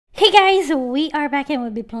Hey guys, we are back and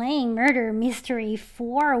we'll be playing Murder Mystery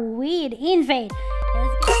 4 with Invade.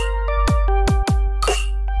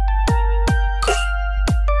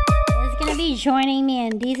 It's gonna be joining me,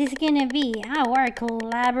 and this is gonna be our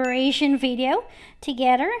collaboration video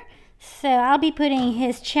together. So I'll be putting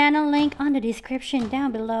his channel link on the description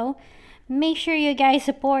down below. Make sure you guys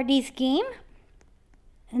support this game.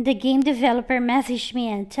 The game developer messaged me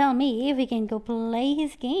and tell me if we can go play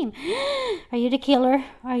his game. Are you the killer?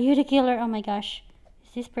 Are you the killer? Oh my gosh.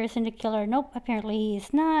 Is this person the killer? Nope, apparently he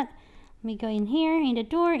is not. Let me go in here, in the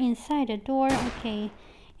door, inside the door. Okay.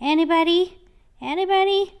 Anybody?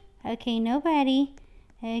 Anybody? Okay, nobody.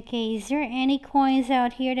 Okay, is there any coins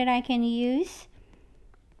out here that I can use?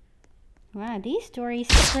 Wow, this door is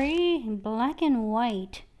pretty black and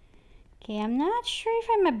white. Okay, I'm not sure if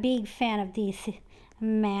I'm a big fan of this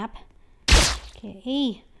map. Okay,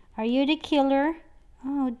 hey, are you the killer?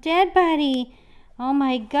 Oh, dead body. Oh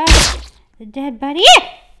my gosh, the dead body.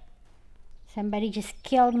 Somebody just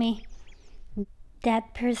killed me.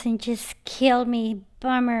 That person just killed me.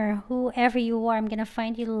 Bummer. Whoever you are, I'm gonna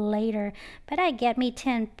find you later. But I get me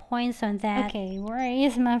 10 points on that. Okay, where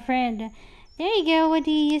is my friend? There you go. What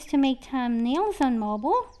do you use to make thumbnails on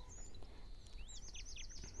mobile?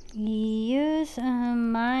 Use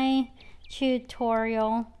my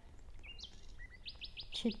tutorial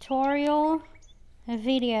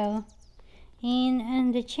video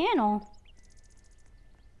in the channel.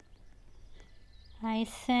 I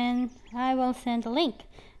will send the link.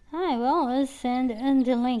 I will send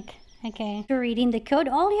the link. Okay. To reading the code,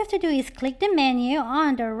 all you have to do is click the menu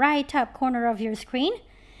on the right top corner of your screen,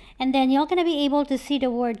 and then you're gonna be able to see the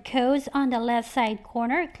word codes on the left side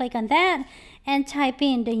corner. Click on that and type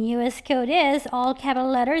in the newest code is all capital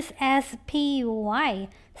letters SPY,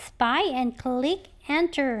 spy, and click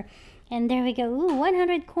enter. And there we go. Ooh,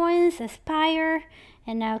 100 coins, aspire,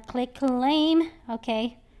 and now click claim.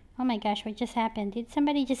 Okay. Oh my gosh, what just happened? Did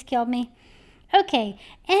somebody just kill me? Okay,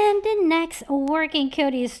 and the next working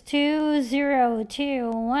code is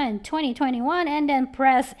 2021-2021, and then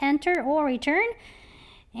press enter or return.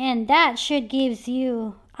 And that should gives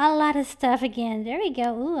you a lot of stuff again. There we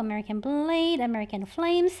go. Ooh, American Blade, American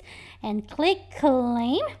Flames, and click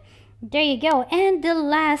claim. There you go. And the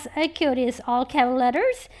last code is all capital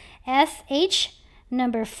letters SH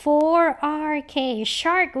number 4RK,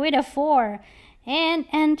 shark with a 4, and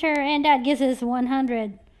enter, and that gives us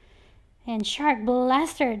 100. And shark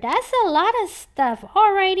blaster, that's a lot of stuff.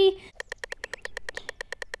 Alrighty.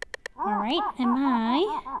 Alright, am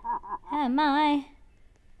I?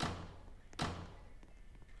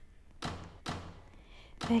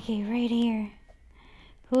 Okay, right here.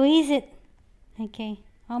 Who is it? Okay.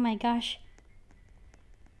 Oh my gosh.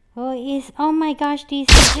 Oh my gosh, this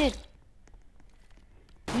is it.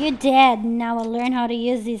 You're dead. Now I'll learn how to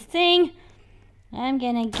use this thing. I'm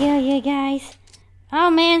gonna kill you guys. Oh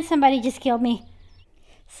man, somebody just killed me.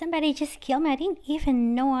 Somebody just killed me. I didn't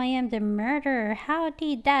even know I am the murderer. How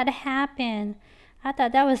did that happen? I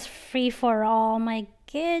thought that was free for all. My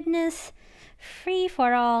goodness. Free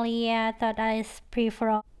for all. Yeah, I thought that is free for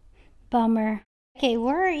all. Bummer. Okay,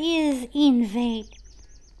 where is Invade?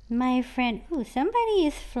 My friend. Ooh, somebody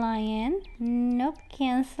is flying. Nope,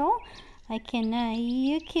 cancel. I cannot.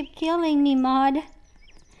 You keep killing me, mod.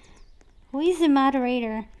 Who is the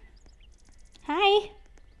moderator? Hi.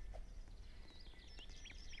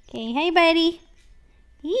 Okay, hey buddy.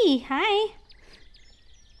 Hi.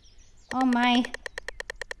 Oh my.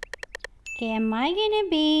 Okay, am I gonna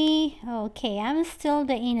be... Okay, I'm still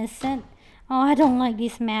the innocent. Oh, I don't like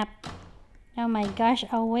this map. Oh my gosh,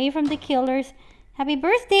 away from the killers. Happy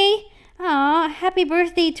birthday! Aw, happy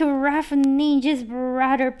birthday to Rough Ninja's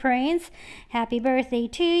brother Prince. Happy birthday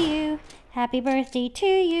to you. Happy birthday to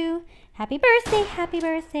you. Happy birthday, happy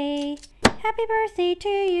birthday. Happy birthday to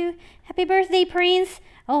you. Happy birthday, Prince.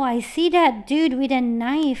 Oh, I see that dude with a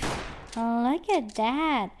knife. Oh, look at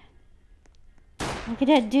that. Look at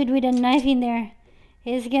that dude with a knife in there.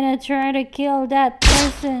 He's gonna try to kill that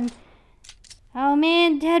person. Oh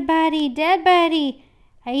man, dead body, dead body.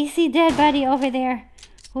 I see dead body over there.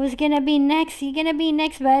 Who's gonna be next? You gonna be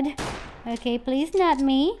next, bud? Okay, please not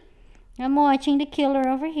me. I'm watching the killer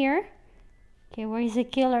over here. Okay, where is the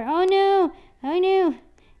killer? Oh no! Oh no!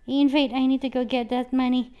 Invade, I need to go get that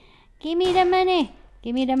money. Give me the money.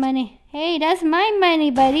 Give me the money. Hey, that's my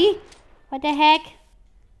money, buddy. What the heck?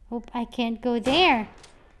 Oop, I can't go there.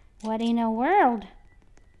 What in a world?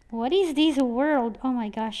 What is this world? Oh my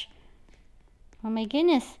gosh. Oh my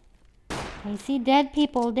goodness. I see dead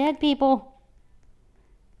people, dead people.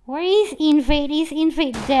 Where is Invade? Is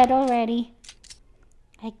Invade dead already?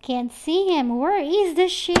 I can't see him. Where is the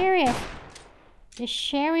sheriff? The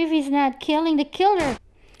sheriff is not killing the killer.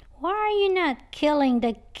 Why are you not killing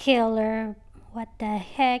the killer? What the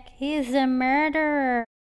heck? He's a murderer.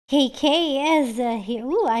 KK is here.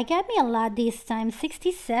 Ooh, I got me a lot this time.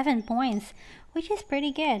 67 points, which is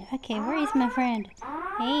pretty good. Okay, where is my friend?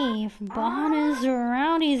 Hey, bonus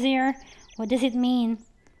round is here. What does it mean?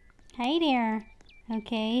 Hi there.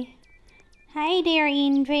 Okay. Hi there,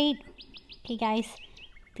 invade. Okay, guys.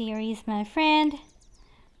 There is my friend.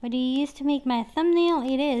 What do you use to make my thumbnail?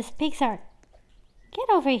 It is Pixar. Get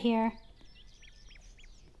over here.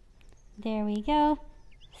 There we go.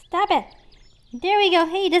 Stop it. There we go.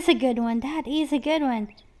 Hey, that's a good one. That is a good one.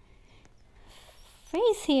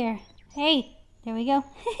 Face here. Hey, there we go.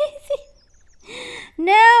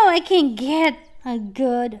 No, I can't get a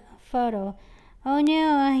good photo. Oh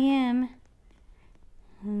no, I am.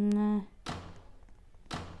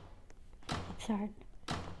 Pixar.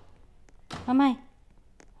 Oh my.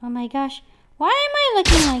 Oh my gosh. Why am I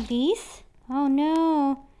looking like this? Oh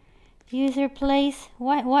no. User place.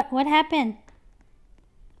 What happened?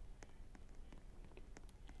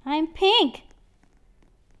 I'm pink.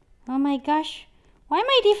 Oh my gosh. Why am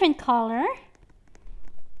I different color?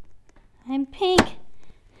 I'm pink.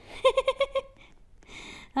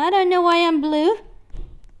 I don't know why I'm blue.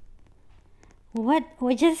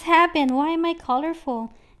 What just happened? Why am I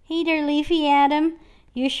colorful? Hey there, Leafy Adam.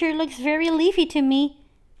 You sure looks very leafy to me.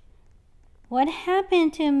 What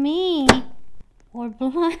happened to me? Or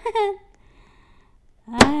blood?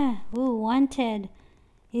 Ooh, wanted.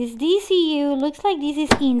 Is this you? Looks like this is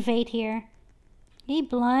invade here. Hey,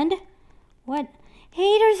 blonde. What?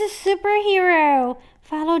 Hey, there's a superhero.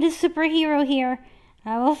 Follow the superhero here.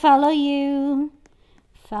 I will follow you.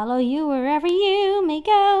 Follow you wherever you may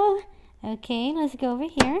go. Okay, let's go over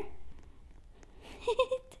here.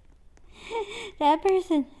 That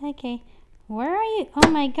person. Okay. Where are you? Oh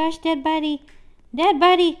my gosh, dead body. Dead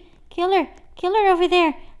body. Killer. Killer over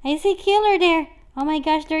there. I see killer there. Oh my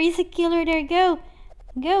gosh, there is a killer there. Go.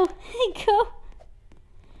 Go. Go.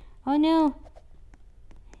 Oh no.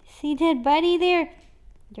 See dead body there?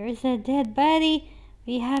 There's a dead body.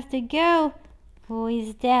 We have to go. Who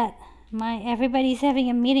is that? Everybody's having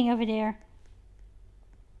a meeting over there.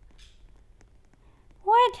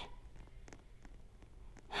 What?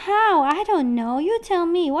 How? I don't know. You tell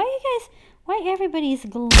me. Why everybody's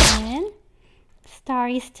glowing?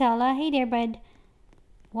 Starry Stella. Hey there, bud.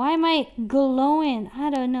 Why am I glowing? I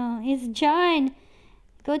don't know. It's John.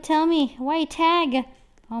 Go tell me. Why tag?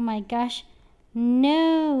 Oh my gosh.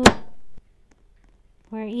 No.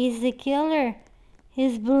 Where is the killer?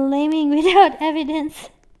 He's blaming without evidence.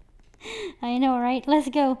 I know, right? Let's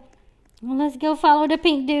go. Let's go follow the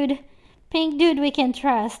pink dude. Pink dude we can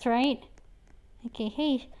trust, right? Okay,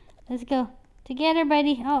 hey. Let's go. Together,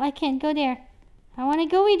 buddy. Oh, I can't go there. I want to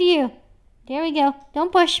go with you. There we go.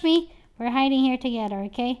 Don't push me. We're hiding here together,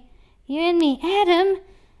 okay? You and me. Adam,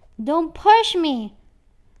 don't push me.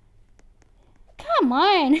 Come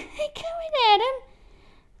on. Come on, Adam.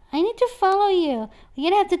 I need to follow you. We're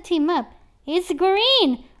gonna have to team up. It's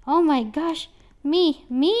green. Oh my gosh. Me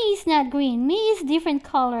is not green. Me is different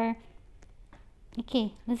color.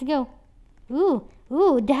 Okay, let's go. Ooh,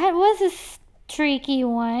 that was a tricky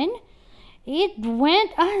one. It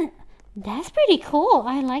went on. That's pretty cool.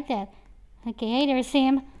 I like that. Okay, hey there,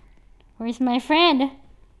 Sam. Where's my friend?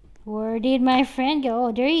 Where did my friend go?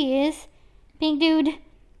 Oh, there he is. Pink dude.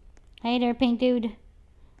 Hey there, pink dude.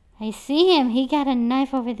 I see him. He got a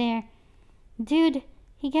knife over there. Dude,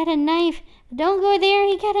 he got a knife. Don't go there.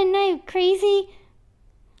 He got a knife. Crazy.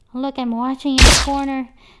 Look, I'm watching in the corner.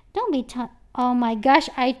 Don't be oh my gosh,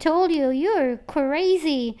 I told you. You're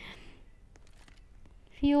crazy.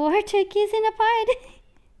 You are two kids in a pod.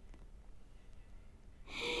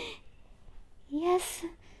 Yes.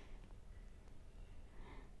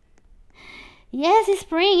 Yes, it's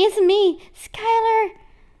spring. It's me. Skylar.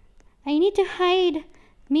 I need to hide.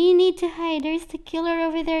 Me need to hide. There's the killer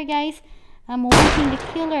over there, guys. I'm watching the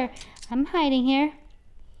killer. I'm hiding here.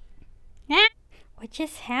 Ah! What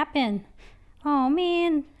just happened? Oh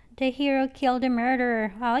man, the hero killed the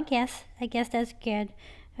murderer. Oh, I guess that's good.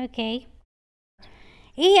 Okay.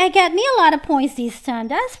 Hey, I got me a lot of points this time.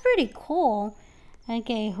 That's pretty cool.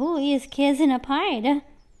 Okay, who is kissing a pie?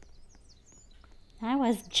 That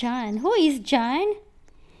was John. Who is John?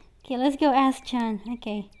 Okay, let's go ask John.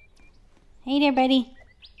 Okay. Hey there, buddy.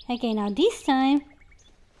 Okay, now this time.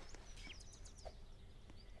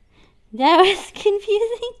 That was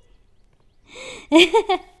confusing.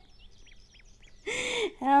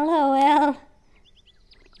 LOL.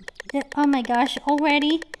 Oh my gosh,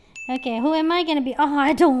 already? Okay, who am I gonna be? Oh,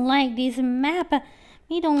 I don't like this map.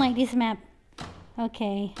 Me don't like this map.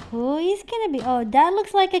 Okay, who is gonna be? Oh, that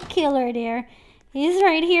looks like a killer there. He's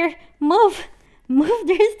right here. Move! Move,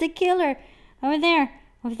 there's the killer. Over there.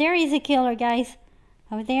 Over there is a killer, guys.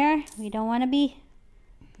 Over there. We don't want to be...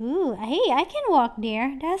 Ooh, hey, I can walk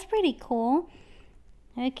there. That's pretty cool.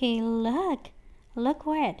 Okay, look. Look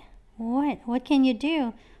what? What can you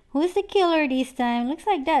do? Who's the killer this time? Looks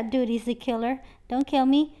like that dude is the killer. Don't kill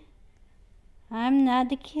me. I'm not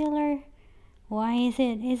the killer. Why is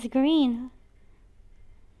it? It's green.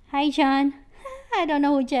 Hi, John. I don't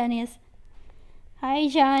know who John is. Hi,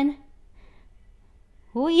 John.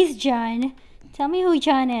 Who is John? Tell me who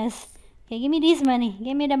John is. Okay, give me this money.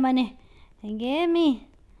 Give me the money. And give me.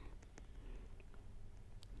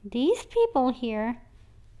 These people here.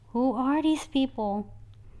 Who are these people?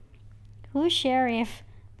 Who's sheriff?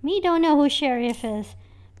 Me don't know who sheriff is.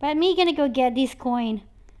 But me gonna go get this coin.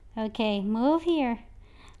 Okay, move here.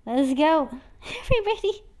 Let's go.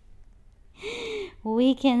 Everybody.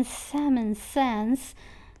 We can summon Sans.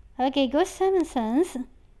 Okay, go summon Sans.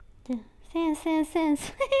 Sans.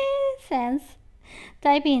 Sans.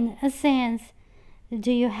 Type in a Sans.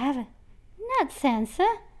 Do you have it? Not Sansa.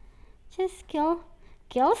 Just kill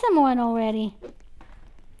someone already.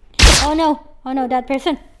 Oh no, that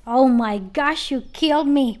person. Oh my gosh, you killed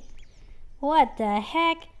me. What the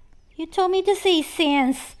heck? You told me to say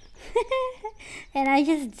Sans. And I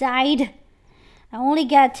just died. I only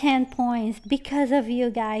got 10 points because of you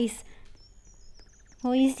guys.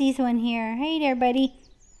 Who is this one here? Hey there, buddy.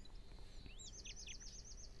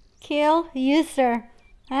 Kill user.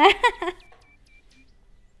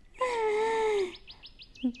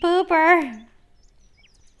 Pooper.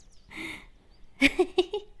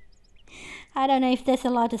 I don't know if that's a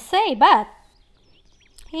lot to say, but...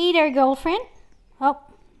 Hey there, girlfriend. Oh,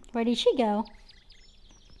 where did she go?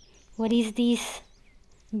 What is this?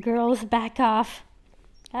 Girls, back off.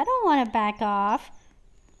 I don't want to back off.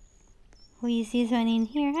 Who is this one in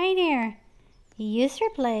here? Hi there. User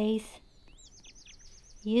plays.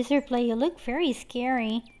 User play, you look very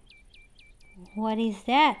scary. What is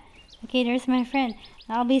that? Okay, there's my friend.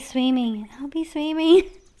 I'll be swimming.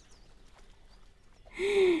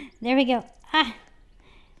 There we go. Ah,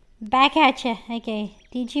 back at you. Okay,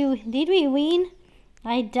 did we win?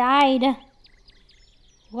 I died.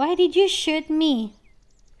 Why did you shoot me?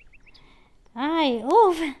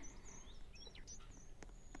 Oof.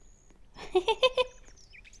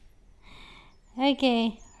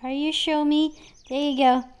 Okay, are you show me? There you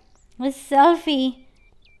go. A selfie.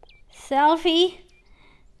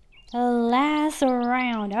 Last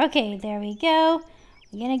round. Okay, there we go.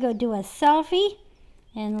 We're gonna go do a selfie.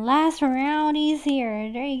 And last round is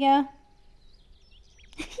here. There you go.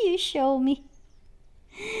 You show me.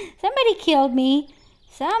 Somebody killed me.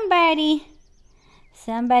 Somebody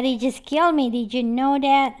just killed me. Did you know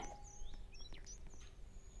that?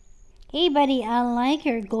 Hey buddy, I like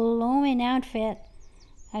your glowing outfit.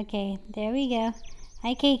 Okay, there we go.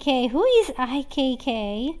 IKK. Who is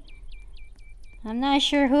IKK? I'm not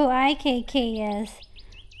sure who IKK is.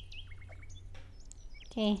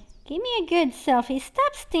 Okay, give me a good selfie.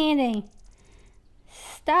 Stop standing.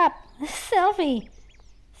 Stop. Selfie.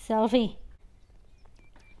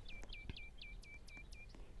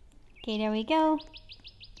 Okay, there we go.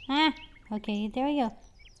 Okay, there we go.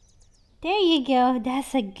 There you go.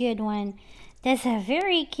 That's a good one. That's a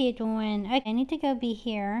very cute one. Okay, I need to go be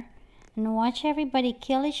here and watch everybody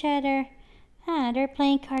kill each other. They're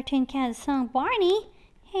playing Cartoon Cat song. Barney?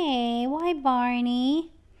 Hey, why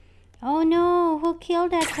Barney? Oh no, who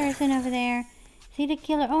killed that person over there? Is he the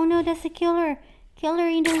killer? Oh no, that's the killer. Killer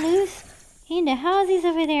in the loose. In the houses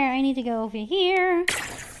over there. I need to go over here.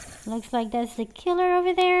 Looks like that's the killer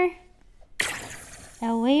over there.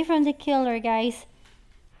 Away from the killer, guys.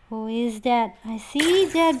 Who is that? I see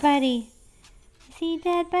dead body. Is he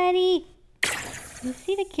dead body? Is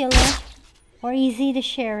he the killer? Or is he the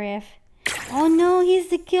sheriff? Oh no, he's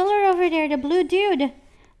the killer over there. The blue dude.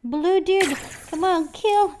 Blue dude. Come on,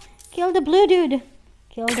 kill the blue dude.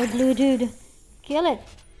 Kill the blue dude. Kill it.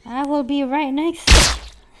 I will be right next.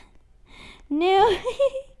 No.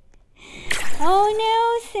 Oh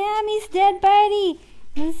no, Sammy's dead body.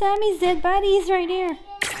 Sammy's dead body is right there.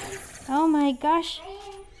 Oh my gosh.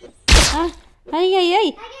 I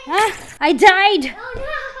died.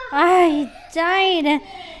 I died.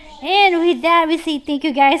 And with that, we say thank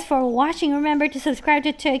you guys for watching. Remember to subscribe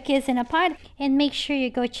to Two Kids in a Pod. And make sure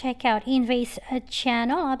you go check out Invade's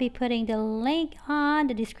channel. I'll be putting the link on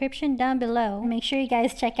the description down below. Make sure you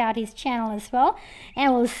guys check out his channel as well.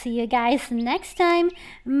 And we'll see you guys next time.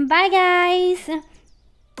 Bye guys.